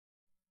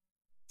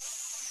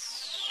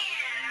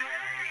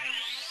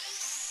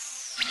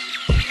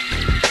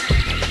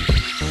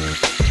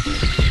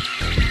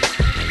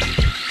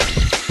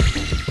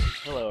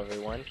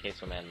everyone,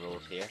 Quesoman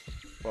Rules here.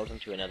 Welcome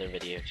to another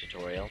video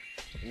tutorial.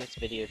 In this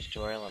video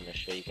tutorial I'm going to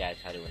show you guys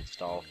how to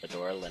install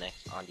Fedora Linux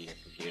onto your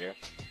computer.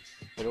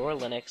 Fedora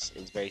Linux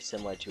is very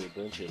similar to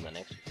Ubuntu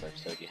Linux, which I've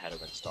showed you how to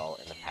install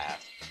in the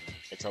past.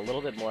 It's a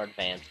little bit more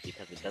advanced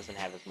because it doesn't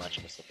have as much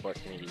of a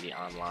support community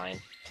online,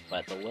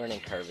 but the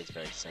learning curve is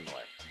very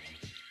similar.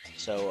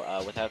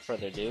 So without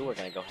further ado, we're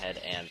going to go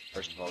ahead and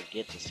first of all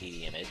get the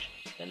CD image,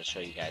 then to show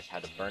you guys how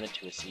to burn it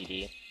to a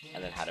CD,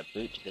 and then how to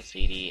boot to the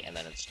CD, and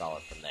then install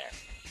it from there.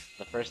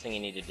 The first thing you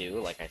need to do,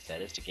 like I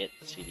said, is to get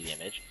the CD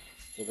image.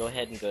 So go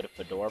ahead and go to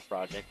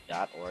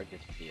fedoraproject.org.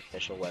 This is the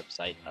official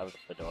website of the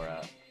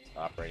Fedora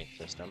operating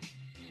system.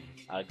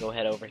 Go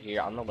ahead over here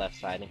on the left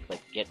side and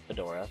click Get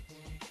Fedora,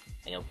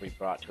 and you'll be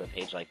brought to a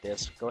page like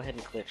this. Go ahead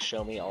and click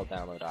Show Me All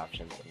Download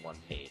Options in one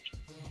page,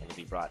 and you'll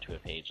be brought to a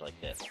page like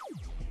this.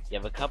 You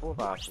have a couple of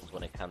options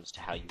when it comes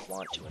to how you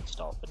want to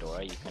install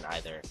Fedora. You can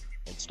either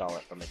install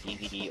it from a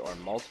DVD or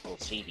multiple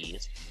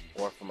CDs,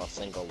 or from a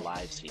single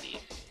live CD.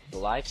 The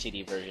live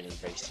CD version is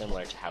very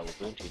similar to how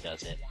Ubuntu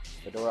does it.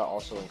 Fedora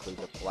also includes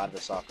a lot of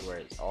the software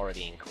is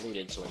already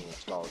included, so when you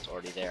install it's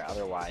already there.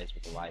 Otherwise,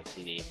 with the live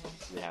CD, you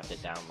would have to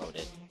download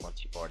it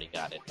once you've already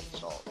got it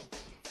installed.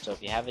 So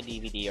if you have a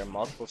DVD or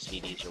multiple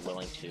CDs you're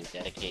willing to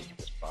dedicate to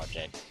this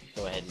project,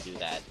 go ahead and do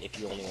that. If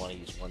you only want to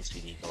use one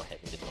CD, go ahead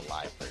and get the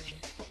live version.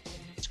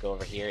 Let's go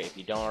over here. If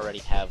you don't already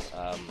have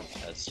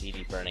a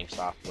CD burning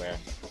software,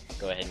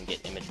 go ahead and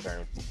get Image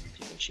Burn.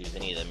 You can choose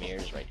any of the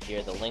mirrors right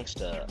here. The links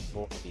to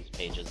both of these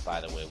pages, by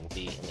the way, will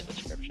be in the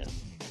description.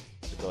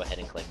 So go ahead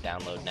and click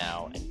Download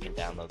Now, and you can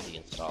download the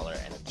installer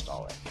and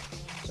install it.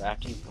 So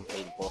after you've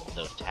completed both of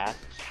those tasks,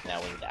 now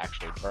we need to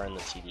actually burn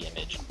the CD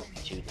image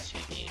to the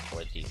CD or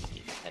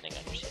DVD, depending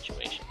on your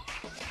situation.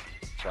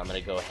 So I'm going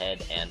to go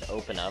ahead and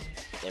open up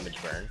Image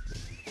Burn.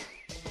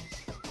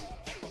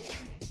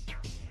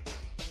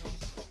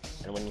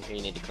 And when you're here,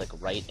 you need to click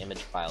Write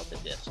Image File to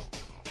Disk.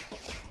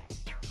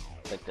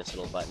 Click this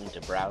little button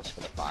to browse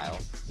for the file,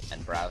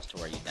 and browse to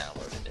where you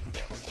downloaded it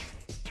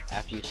to.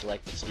 After you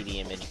select the CD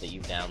image that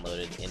you've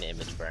downloaded in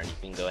Image Burn, you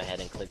can go ahead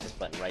and click this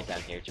button right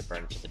down here to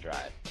burn it to the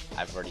drive.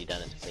 I've already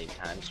done it to save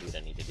time, so we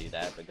don't need to do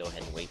that, but go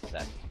ahead and wait for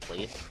that to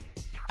complete.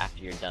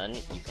 After you're done,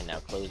 you can now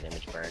close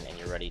Image Burn, and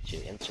you're ready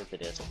to insert the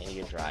disk into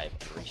your drive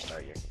and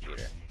restart your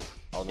computer.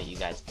 I'll meet you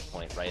guys at the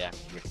point right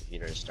after your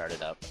computer is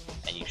started up,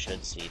 and you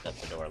should see the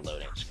Fedora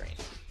loading screen.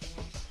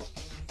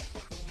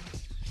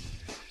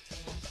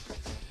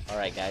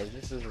 Alright guys,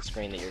 this is the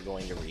screen that you're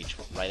going to reach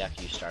right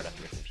after you start up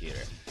your computer.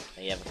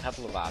 Now you have a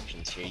couple of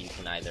options here. You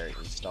can either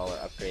install or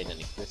upgrade an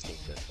existing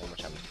system,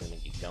 which I'm assuming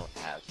you don't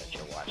have since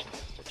you're watching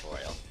this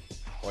tutorial.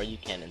 Or you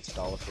can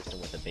install a system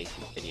with a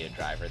basic video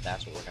driver.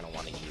 That's what we're going to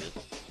want to use.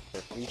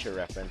 For future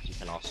reference, you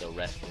can also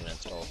rescue and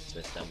install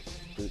the system,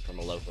 boot from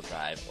a local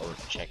drive, or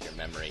check your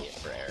memory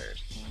for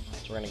errors.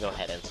 So we're going to go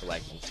ahead and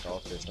select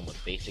Install System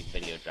with Basic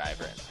Video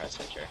Driver and press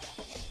Enter.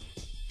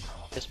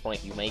 At this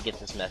point, you may get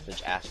this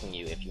message asking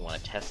you if you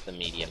want to test the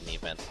media in the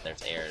event that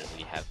there's errors and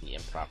you have the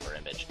improper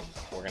image.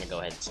 We're going to go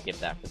ahead and skip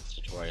that for this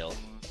tutorial.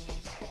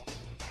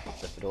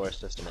 The Fedora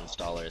system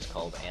installer is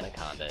called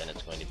Anaconda, and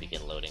it's going to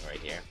begin loading right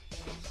here.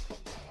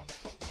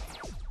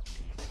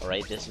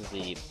 Alright, this is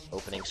the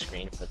opening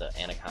screen for the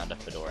Anaconda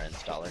Fedora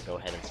installer. Go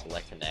ahead and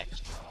select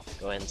Next.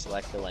 Go ahead and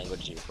select the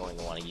language you're going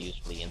to want to use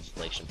for the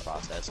installation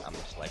process. I'm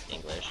going to select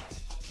English.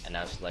 And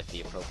now select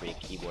the appropriate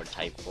keyboard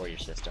type for your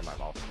system.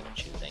 I'm also going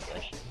to choose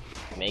English.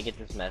 You may get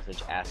this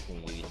message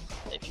asking you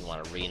if you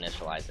want to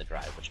reinitialize the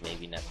drive, which may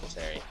be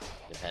necessary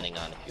depending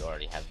on if you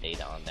already have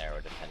data on there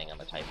or depending on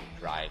the type of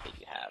drive that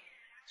you have.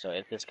 So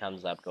if this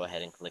comes up, go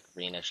ahead and click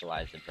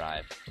Reinitialize the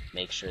drive.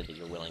 Make sure that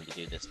you're willing to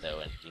do this though,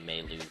 and you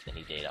may lose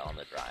any data on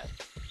the drive.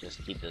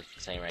 Just keep this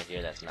the same right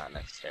here. That's not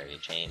necessary to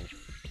change.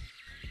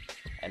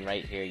 And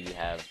right here you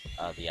have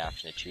the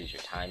option to choose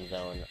your time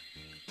zone.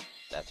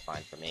 That's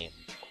fine for me.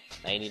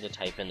 Now you need to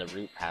type in the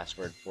root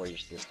password for your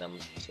system.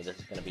 So this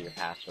is going to be your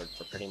password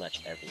for pretty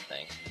much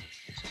everything.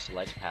 So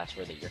select a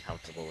password that you're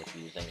comfortable with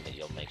using, that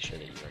you'll make sure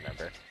that you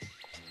remember.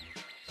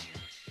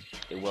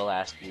 It will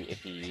ask you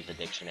if you use a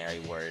dictionary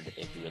word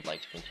if you would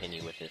like to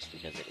continue with this,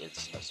 because it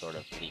is a sort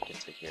of leak in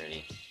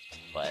security,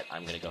 but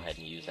I'm going to go ahead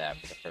and use that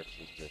for the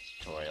purposes of this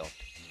tutorial.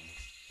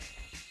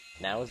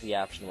 Now is the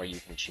option where you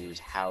can choose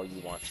how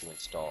you want to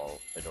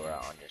install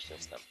Fedora on your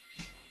system.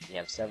 You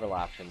have several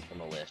options from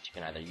the list. You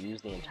can either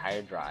use the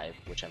entire drive,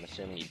 which I'm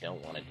assuming you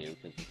don't want to do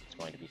because it's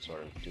going to be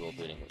sort of dual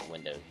booting with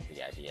Windows is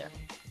the idea.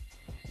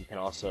 You can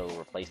also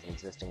replace an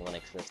existing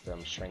Linux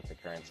system, shrink the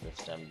current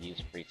system,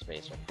 use free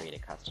space, or create a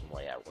custom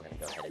layout. We're going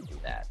to go ahead and do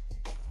that.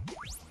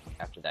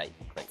 After that, you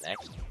can click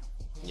Next,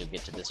 and you'll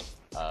get to this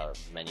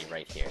menu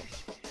right here.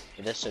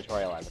 For this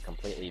tutorial, I have a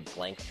completely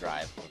blank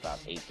drive of about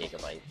 8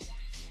 gigabytes.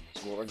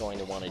 So what we're going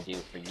to want to do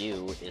for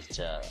you is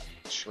to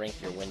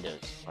shrink your Windows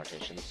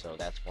partition, so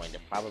that's going to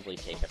probably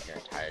take up your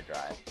entire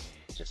drive.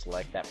 Just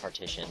select that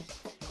partition,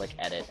 click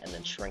Edit, and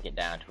then shrink it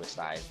down to a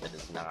size that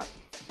is not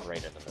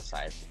greater than the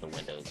size that the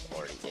Windows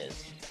already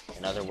is.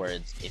 In other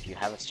words, if you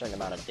have a certain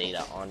amount of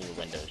data on your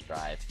Windows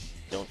drive,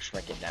 don't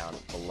shrink it down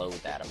below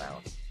that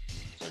amount.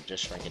 So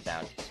just shrink it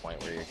down to the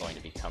point where you're going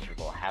to be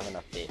comfortable, have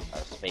enough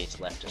space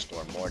left to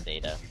store more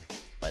data,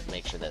 but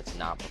make sure that it's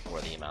not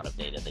before the amount of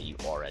data that you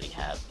already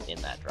have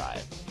in that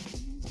drive.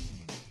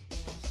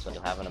 So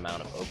you'll have an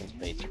amount of open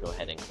space, so go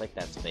ahead and click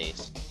that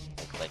space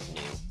and click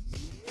New.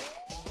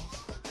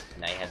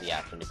 And now you have the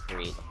option to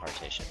create a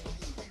partition.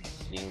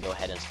 So you can go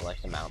ahead and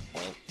select the mount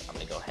point. I'm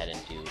going to go ahead and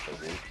do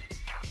the root.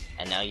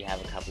 And now you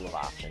have a couple of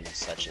options,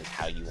 such as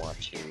how you want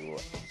to,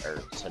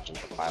 or such as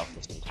the file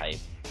system type,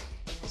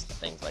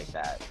 things like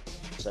that.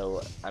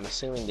 So I'm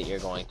assuming that you're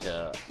going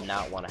to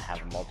not want to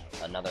have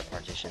another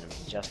partition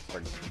just for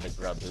the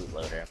grub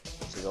bootloader.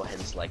 So go ahead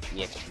and select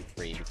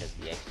ext3 because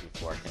the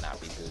ext4 cannot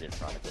be booted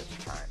from at this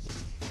time.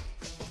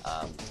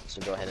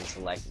 So go ahead and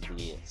select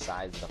the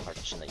size of the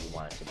partition that you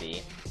want it to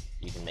be.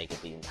 You can make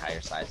it the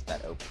entire size of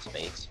that open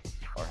space,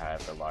 or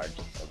however large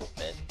it will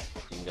fit.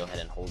 You can go ahead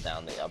and hold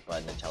down the up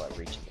button until it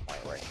reaches the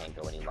point where it can't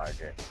go any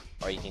larger,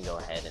 or you can go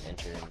ahead and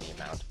enter in the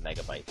amount of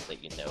megabytes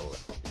that you know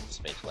is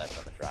space left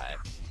on the drive.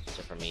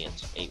 So for me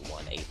it's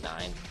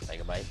 8189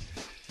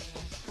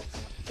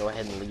 megabytes. Go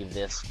ahead and leave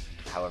this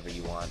however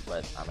you want,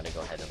 but I'm going to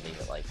go ahead and leave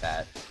it like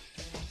that.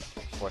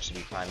 For it to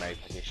be primary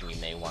partition, you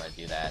may want to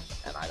do that,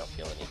 and I don't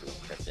feel the need to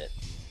encrypt it.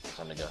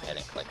 So I'm going to go ahead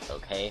and click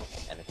OK,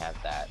 and we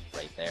have that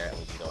right there, and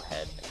we can go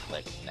ahead and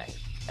click Next.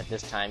 At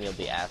this time, you'll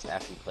be asked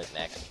after you click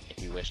Next,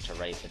 if you wish to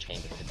write the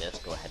changes to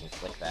disk, go ahead and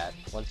click that.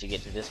 Once you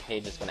get to this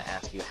page, it's going to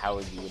ask you how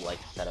you would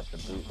like to set up the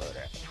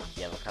bootloader.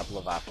 You have a couple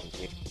of options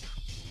here.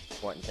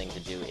 Important thing to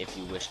do if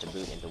you wish to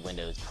boot into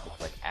Windows is to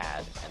click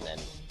Add, and then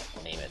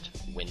name it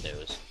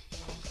Windows,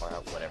 or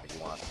whatever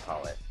you want to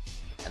call it.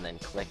 And then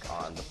click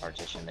on the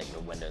partition that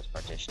your Windows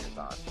partition is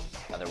on.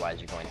 Otherwise,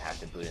 you're going to have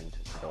to boot into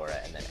Fedora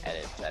and then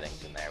edit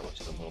settings in there,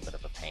 which is a little bit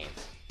of a pain.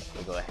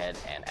 So go ahead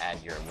and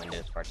add your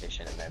Windows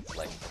partition and then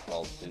select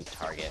default boot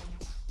target,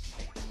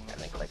 and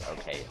then click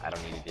OK. I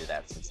don't need to do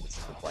that since this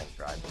is a blank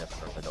drive just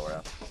for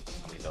Fedora.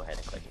 We go ahead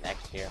and click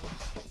Next here.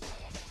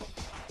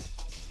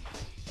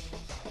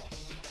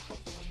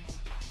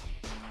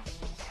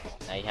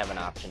 Now you have an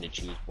option to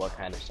choose what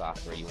kind of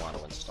software you want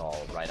to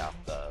install right off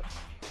the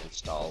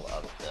install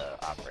of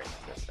the operating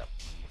system.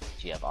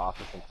 So you have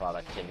Office and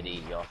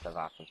Productivity. You also have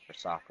options for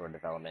software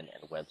development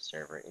and web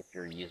server. If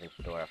you're using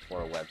Fedora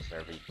for a web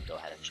server, you can go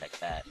ahead and check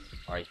that.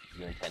 Or if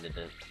you intended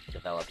to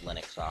develop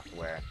Linux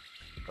software,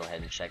 go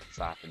ahead and check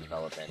software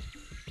development.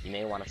 You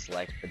may want to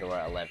select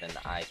Fedora 11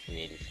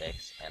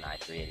 i386 and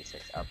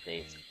i386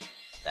 updates.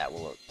 That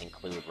will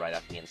include right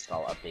off the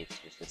install updates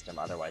to your system.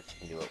 Otherwise,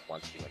 you can do it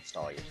once you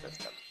install your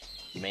system.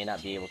 You may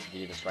not be able to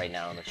do this right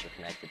now unless you're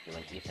connected to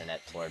an Ethernet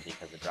cord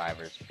because the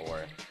drivers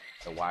for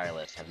the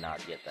wireless have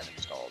not yet been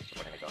installed. So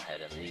we're going to go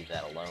ahead and leave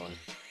that alone.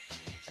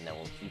 And then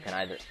you can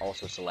either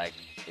also select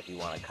if you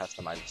want to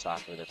customize the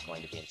software that's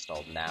going to be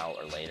installed now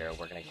or later.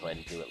 We're going to go ahead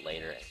and do it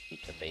later and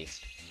keep the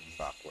base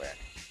software,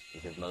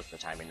 because most of the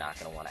time you're not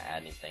going to want to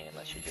add anything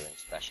unless you're doing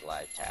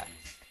specialized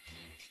tasks.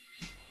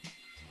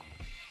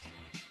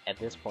 At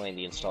this point,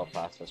 the install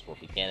process will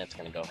begin. It's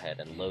going to go ahead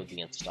and load the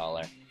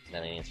installer.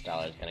 Then the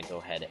installer is going to go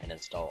ahead and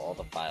install all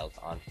the files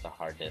onto the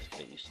hard disk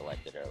that you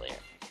selected earlier.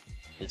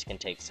 This can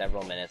take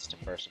several minutes to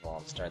first of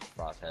all start the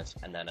process,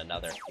 and then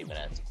another few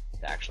minutes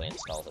to actually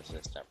install the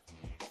system.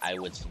 I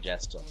would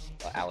suggest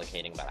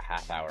allocating about a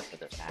half hour for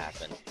this to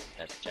happen.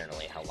 That's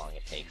generally how long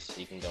it takes. So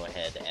you can go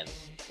ahead and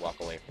walk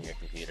away from your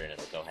computer and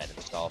it'll go ahead and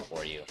install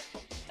for you,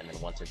 and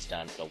then once it's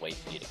done, it'll wait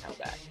for you to come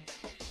back.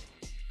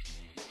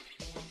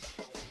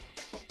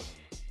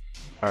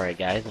 Alright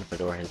guys, and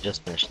Fedora has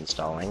just finished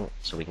installing,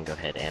 so we can go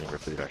ahead and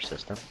reboot our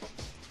system.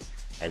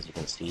 As you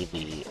can see,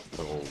 the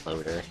little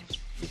loader has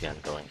begun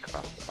going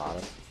across the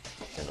bottom,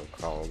 and it'll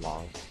crawl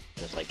along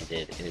just like it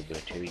did in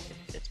Ubuntu.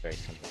 It's very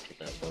similar to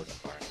the loading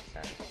bar in the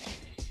center.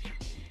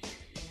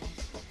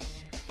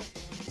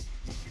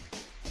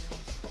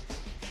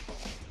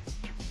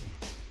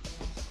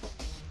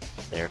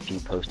 There are a few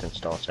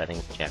post-install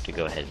settings that you have to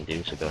go ahead and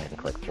do, so go ahead and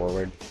click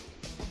forward.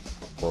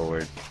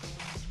 Forward.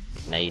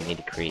 Now you need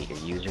to create your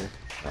user.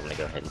 I'm going to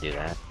go ahead and do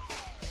that.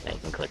 Now you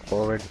can click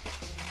forward.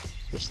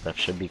 This stuff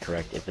should be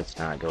correct. If it's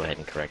not, go ahead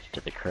and correct it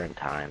to the current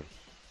time.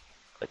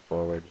 Click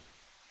forward.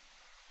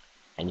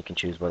 And you can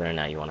choose whether or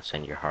not you want to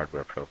send your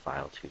hardware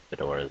profile to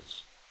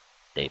Fedora's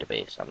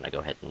database. I'm going to go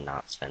ahead and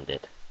not send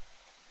it.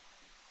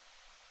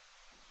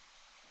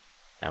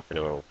 Now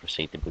Fedora will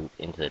proceed to boot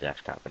into the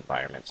desktop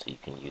environment so you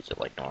can use it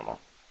like normal.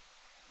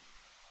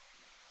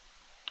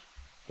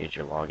 Here's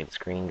your login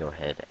screen. Go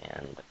ahead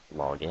and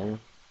log in.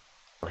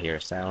 You'll hear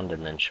a sound,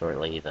 and then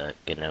shortly the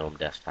GNOME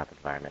desktop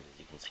environment, as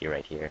you can see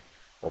right here,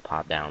 will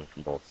pop down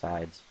from both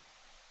sides.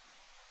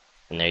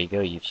 And there you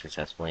go, you've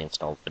successfully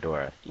installed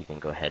Fedora. You can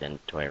go ahead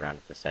and toy around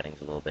with the settings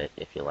a little bit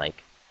if you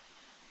like,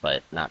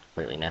 but not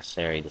completely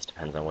necessary. This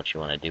depends on what you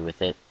want to do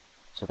with it.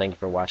 So thank you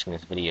for watching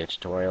this video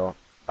tutorial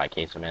by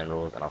Quesoman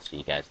Rules, and I'll see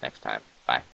you guys next time. Bye.